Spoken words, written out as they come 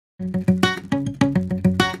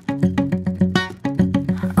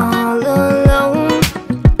All alone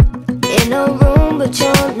in a room, but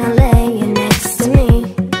you're not laying next to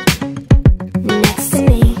me. Next to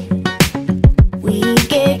me, we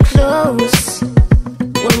get close.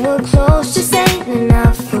 When we're close, just ain't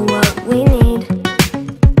enough for what we need.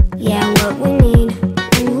 Yeah, what we need.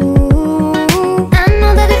 Ooh, I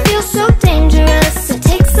know that it feels so dangerous. It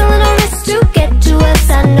takes a little risk to get to us.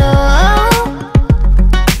 I know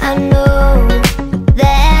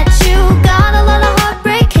that you got a lot of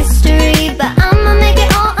heartbreak history, but I'ma make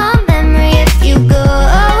it all a memory if you go,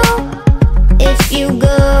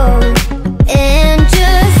 and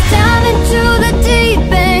just dive into the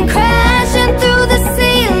deep end, crashing through the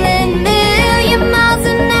ceiling, million miles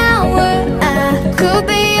an hour. I could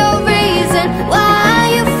be your reason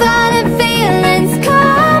why you fighting feelings.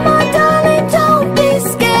 Come on, darling, don't be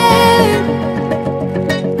scared,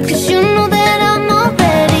 'cause you know that I'm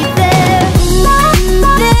already there.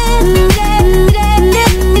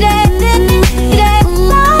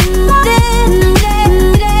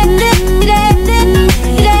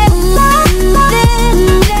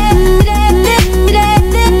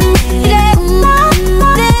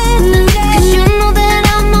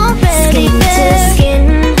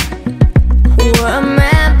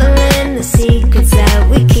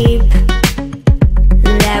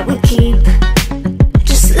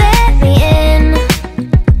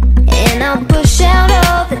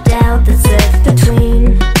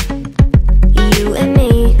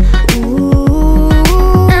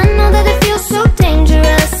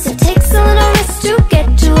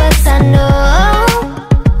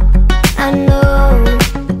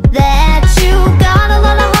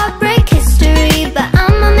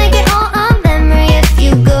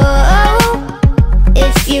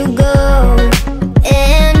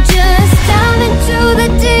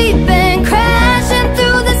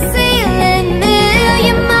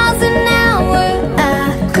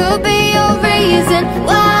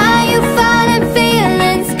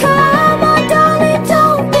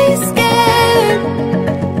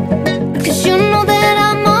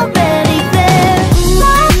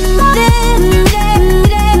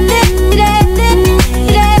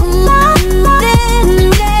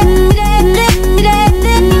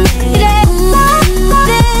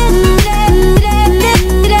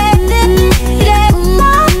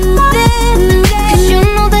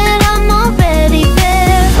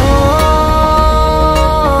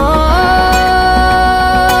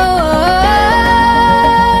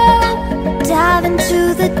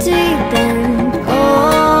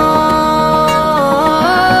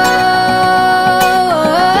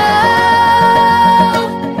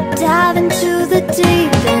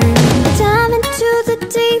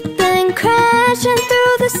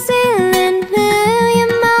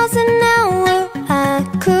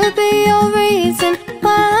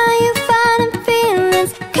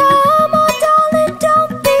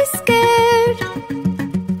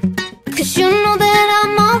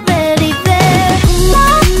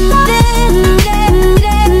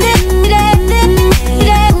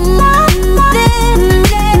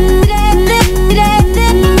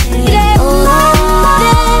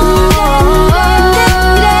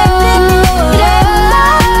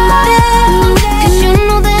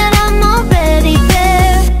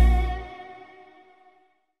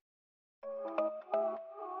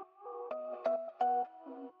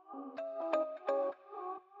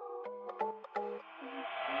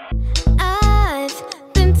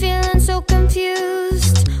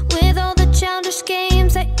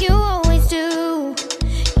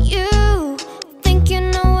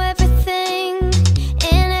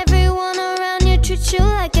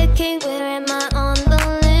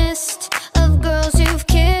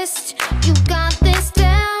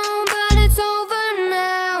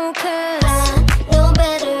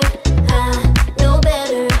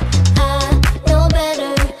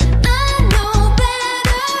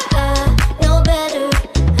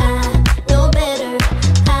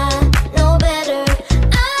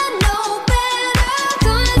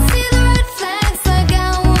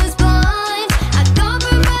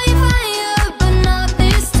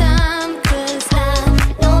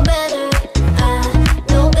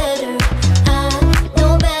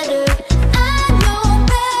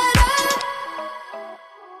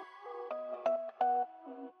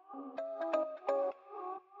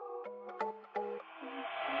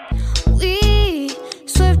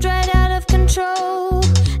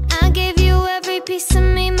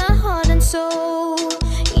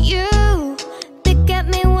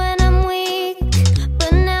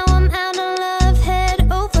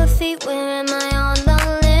 Where am I on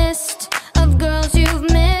the list of girls you've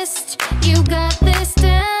missed? You got this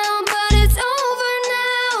down,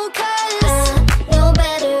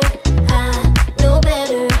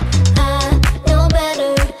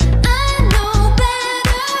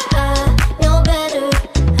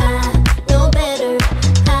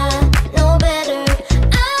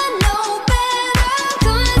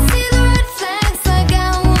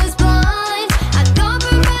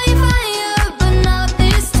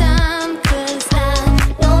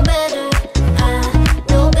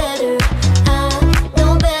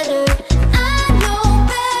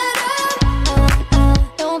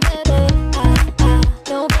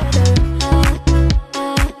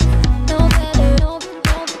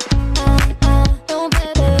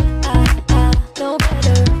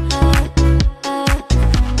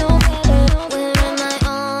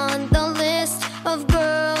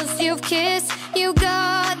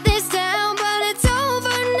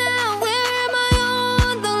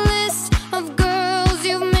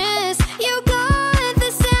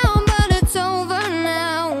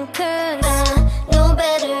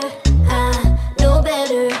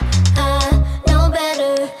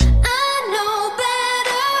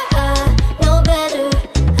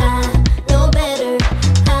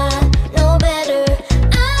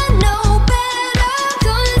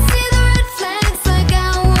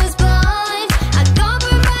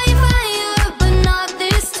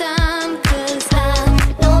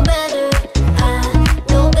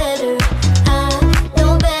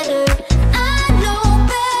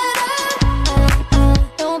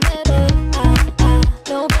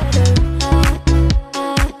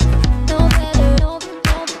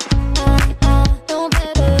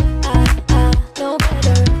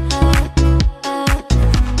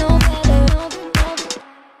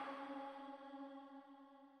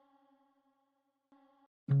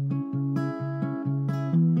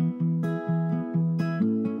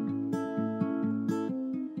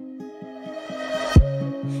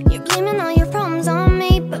 You're blaming all your problems on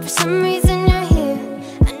me, but for some reason you're here.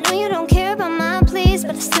 I know you don't care about my pleas,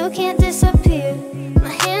 but I still can't disappear.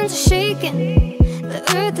 My hands are shaking, the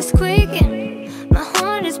earth is quaking, my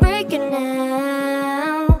heart is breaking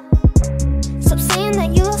now. Stop saying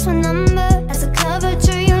that you lost my number as a cover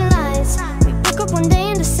to your lies. We broke up one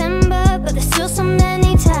day in December, but there's still so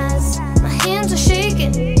many ties. My hands are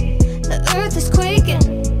shaking, the earth is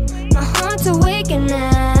quaking, my heart's awakening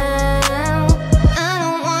now. I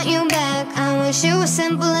don't want you back, I wish it was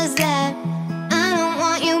simple as that. I don't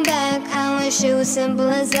want you back, I wish it was simple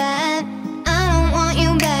as that. I don't want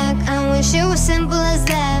you back, I wish it was simple as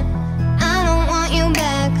that. I don't want you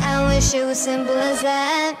back, I wish it was simple as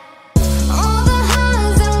that. All the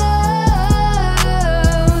highs and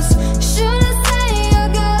lows, should I stay or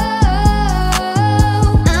go?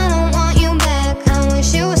 I don't want you back, I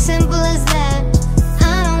wish it was simple as that. I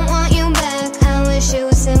don't want you back, I wish it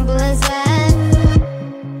was simple as that.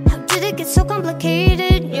 How did it get so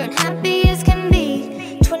complicated? You're unhappy as can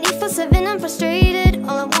be. 24/7 I'm frustrated,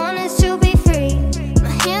 all I want is to be free. My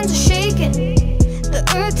hands are shaking, the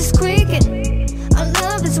earth is quaking, our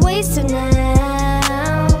love is wasted now.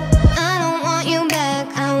 I don't want you back,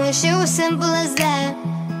 I wish it was simple as that.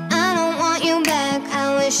 I don't want you back, I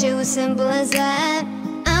wish it was simple as that.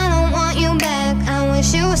 I don't want you back, I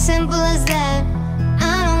wish it was simple as that.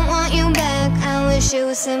 I don't want you back, I wish it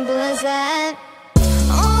was simple as that.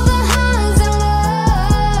 All the highs and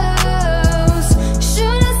lows,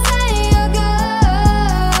 should I stay or go?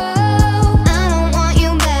 I don't want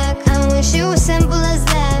you back, I wish it was simple as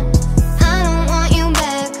that. I don't want you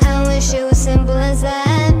back, I wish it was simple as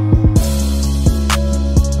that.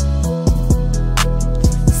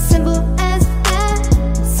 Simple as that,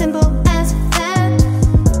 simple as that.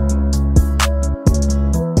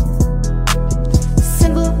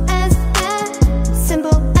 Simple as that,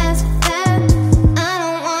 simple as that. I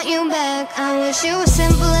don't want you back, I wish it was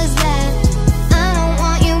simple as that. I don't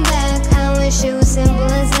want you back, I wish it was simple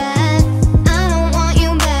as that. I don't want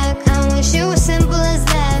you back, I wish it was simple as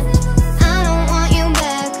that. I don't want you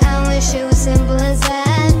back, I wish it was simple as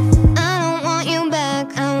that. I don't want you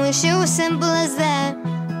back, I wish it was simple as that.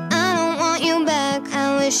 I don't want you back, I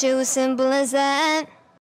wish it was simple as that.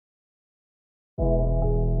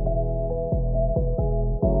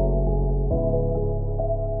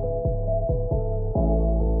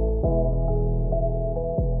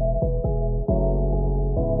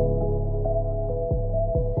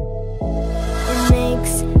 It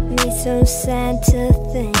makes me so sad to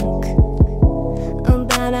think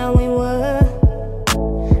about how we were.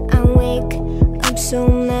 I wake up so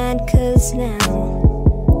mad 'cause now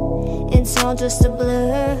it's all just a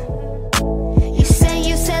blur. You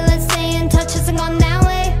said let's stay in touch, hasn't gone that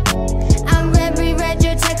way. I reread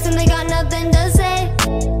your text and they got nothing to say.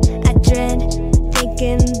 I dread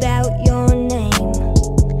thinking about your name,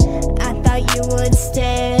 I thought you would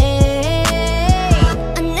stay.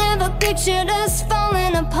 I never pictured us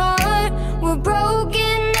falling apart. We're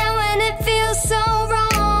broken now and it feels so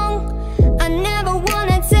wrong. I never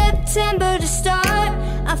wanted September to start.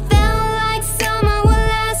 I felt like summer would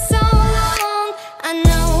last so long. I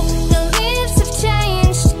know the leaves have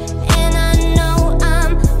changed, and I know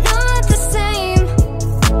I'm not the same.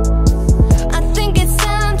 I think it's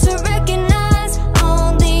time to recognize all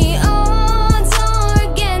the odds are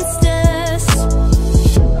against us.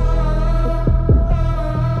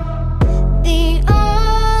 The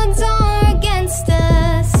odds are against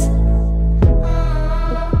us.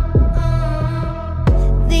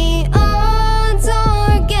 The odds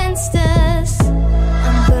are against us.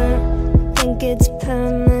 I'm burnt, think it's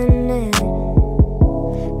permanent.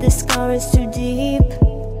 The scar is too deep.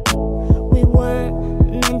 We weren't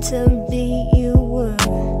meant to be, you were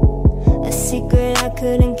a secret I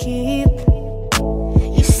couldn't keep.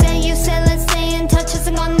 You said let's stay in touch,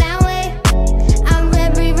 hasn't gone that way. I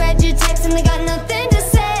reread your text and they got nothing to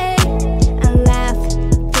say. I laugh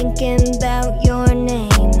thinking about your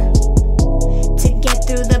name to get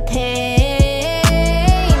through the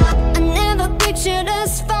pain. I never pictured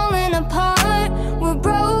us falling apart. We're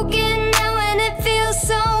broken now and it feels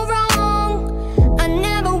so wrong. I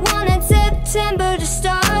never wanted September to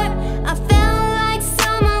start. I felt like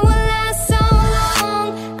summer would last so long.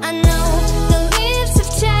 I know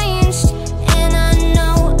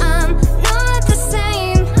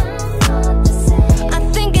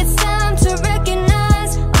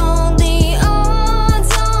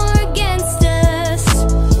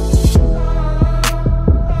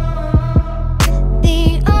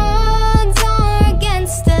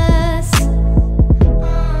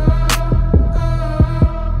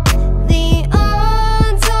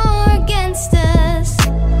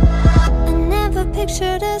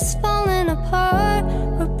just falling apart.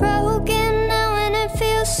 We're broken now and it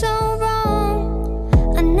feels so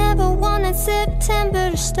wrong. I never wanted September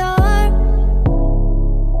to start.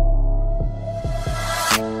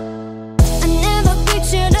 I never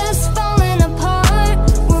pictured us falling apart.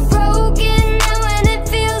 We're broken now and it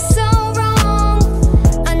feels so wrong.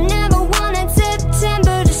 I never wanted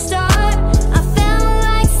September to start. I felt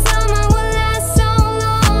like summer would last so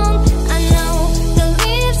long. I know the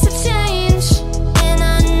leaves have changed, and I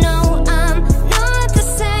know I'm not the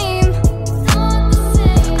same.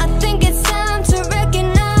 I think it's time to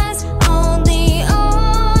recognize all the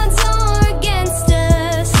odds are against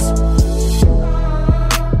us.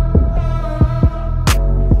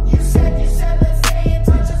 You said, let's stay in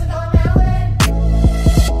touch, doesn't go nowhere.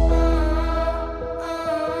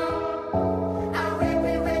 I read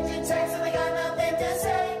your text and I got nothing to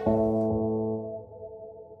say.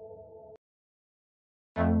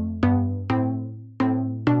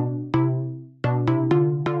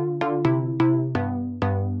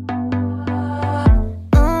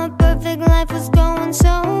 Our perfect life was going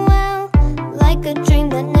so well, like a dream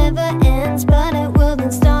that never ends, but it will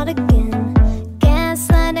then start again.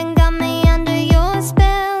 Gaslighting got me under your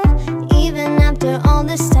spell. Even after all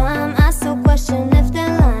this time, I still question if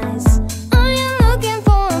they're lies. Are you looking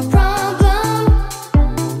for a problem?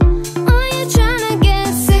 Are you trying to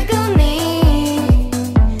get sick of me?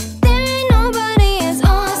 There ain't nobody as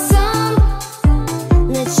awesome.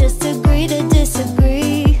 Let's just agree to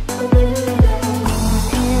disagree.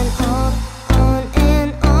 On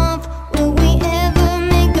and off, will we ever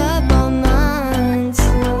make up our minds?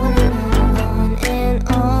 On and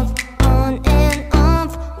off,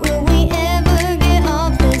 will we ever get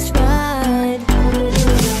off this ride?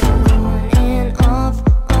 On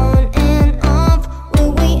and off,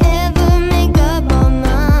 will we ever make up our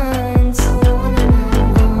minds?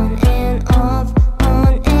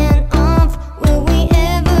 On and off, will we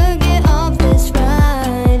ever get off this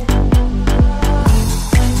ride?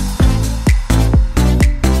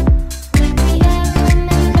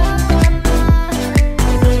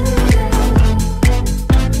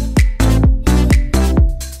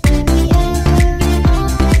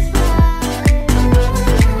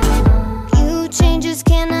 Few changes,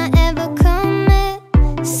 can I ever commit?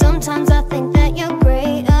 Sometimes I think that you're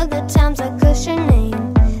great, other times I curse your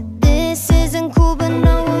name. This isn't cool, but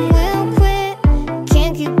no one will quit.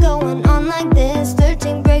 Can't keep going on like this.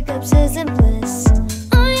 13 breakups isn't bliss.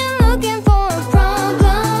 Are you looking for a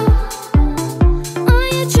problem? Are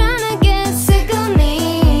you trying to get sick of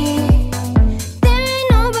me? There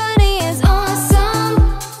ain't nobody as awesome.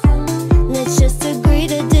 Let's just agree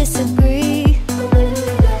to disagree. On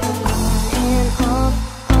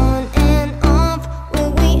and off,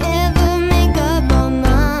 will we ever make up our minds? On and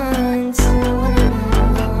off, will we ever get off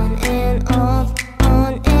this ride? On and off, will we ever make up our minds?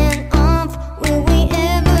 On and off, will we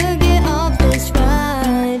ever get off this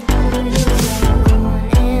ride?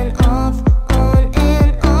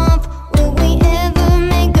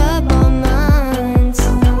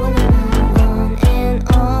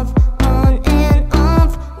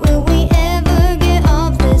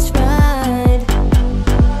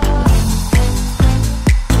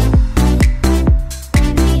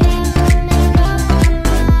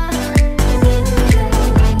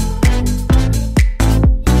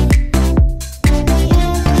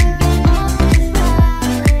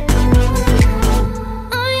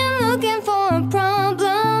 Are you looking for a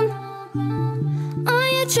problem? Are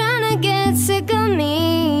you trying to get sick of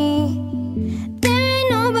me? There ain't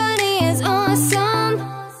nobody as awesome.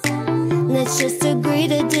 Let's just agree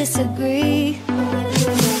to disagree.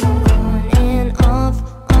 On and off,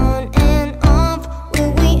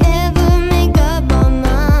 will we ever make up our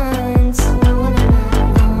minds? On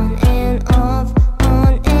and off,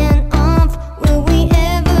 will we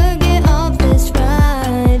ever get off this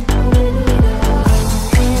ride? On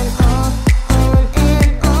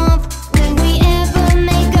and off, will we ever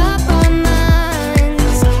make up our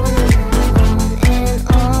minds?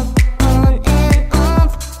 On and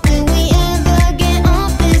off, will we ever get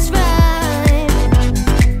off this ride?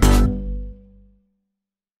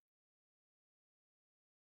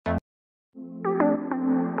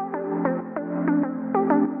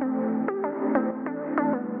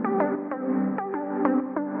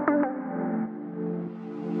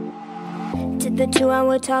 Did the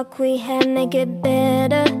 2-hour talk we had make it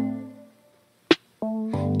better?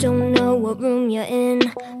 Don't know what room you're in,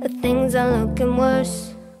 but things are looking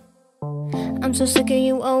worse. I'm so sick of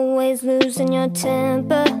you always losing your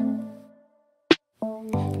temper.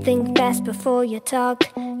 Think fast before you talk,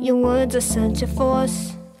 your words are such a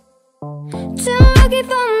force. Too lucky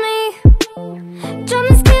for me,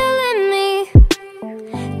 drama's killing me.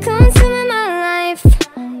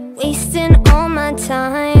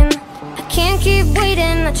 keep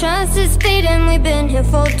waiting, my trust is fading. We've been here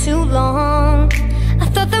for too long. I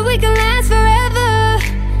thought that we could last forever.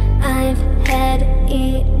 I've had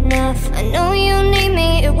enough. I know you need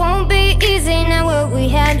me, it won't be easy. Now what we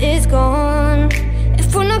had is gone.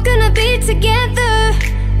 If we're not gonna be together,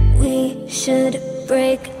 we should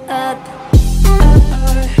break up.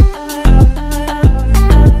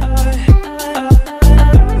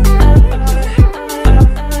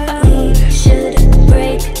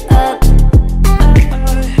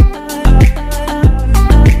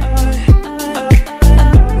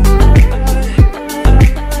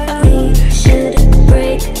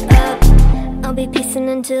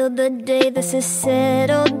 Until the day this is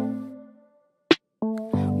settled.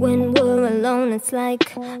 When we're alone, it's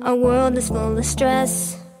like our world is full of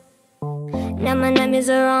stress. Now my nightmares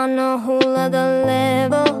are on a whole other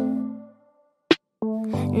level.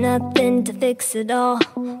 Nothing to fix it all,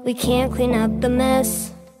 we can't clean up the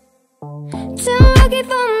mess. Too rocky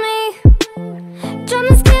for me,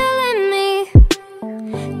 drama's killing me,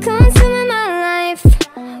 consuming my life,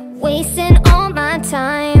 wasting all my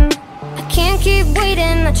time. Can't keep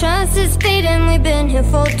waiting, my trust is fading. We've been here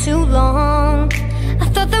for too long. I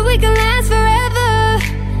thought that we could last forever.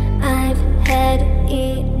 I've had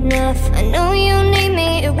enough. I know you need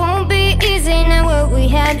me, it won't be easy. Now what we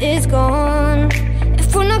had is gone.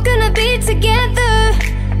 If we're not gonna be together,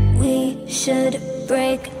 we should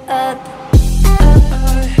break up.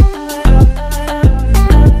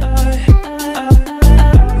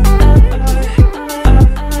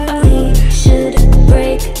 We should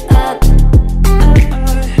break up.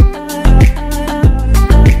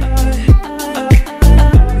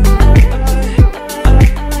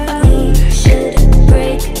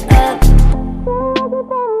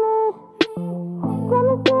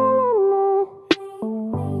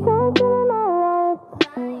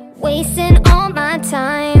 Wasting all my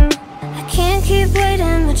time. I can't keep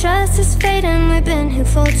waiting, my trust is fading. We've been here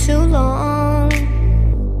for too long.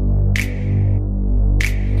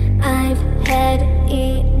 I've had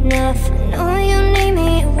enough. I know you need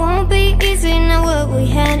me, it won't be easy. Now what we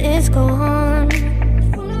had is gone.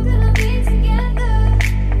 If we're not gonna be together,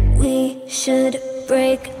 we should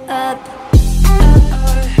break up.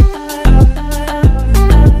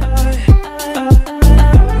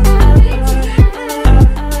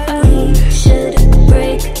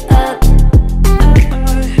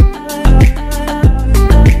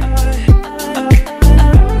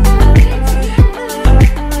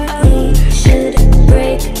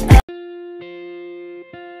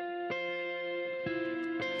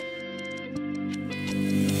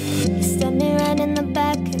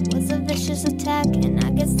 Attack, and I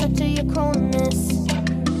get stuck to your coldness.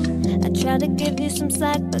 I try to give you some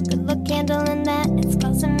slack, but good luck handling that. It's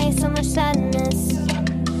causing me so much sadness.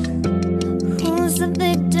 Who's the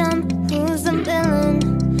victim? Who's the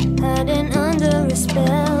villain? Hiding under a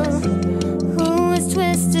spell. Who is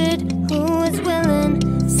twisted? Who is willing?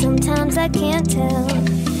 Sometimes I can't tell.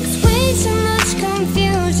 There's way too much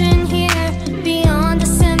confusion here, beyond a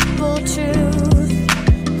simple truth.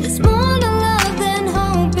 There's more to love than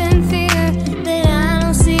hope and fear.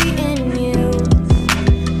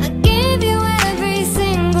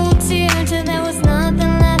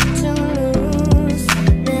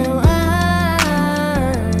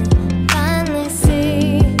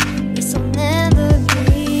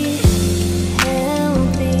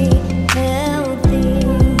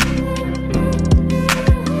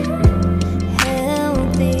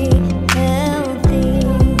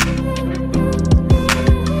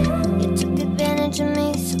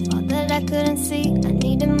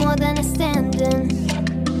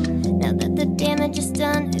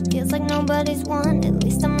 Nobody's won, at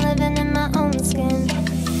least I'm living in my own skin.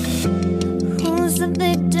 Who's the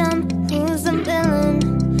victim? Who's the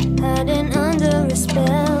villain? Hiding under a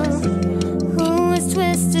spell. Who is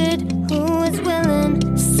twisted? Who is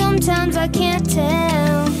willing? Sometimes I can't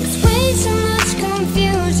tell.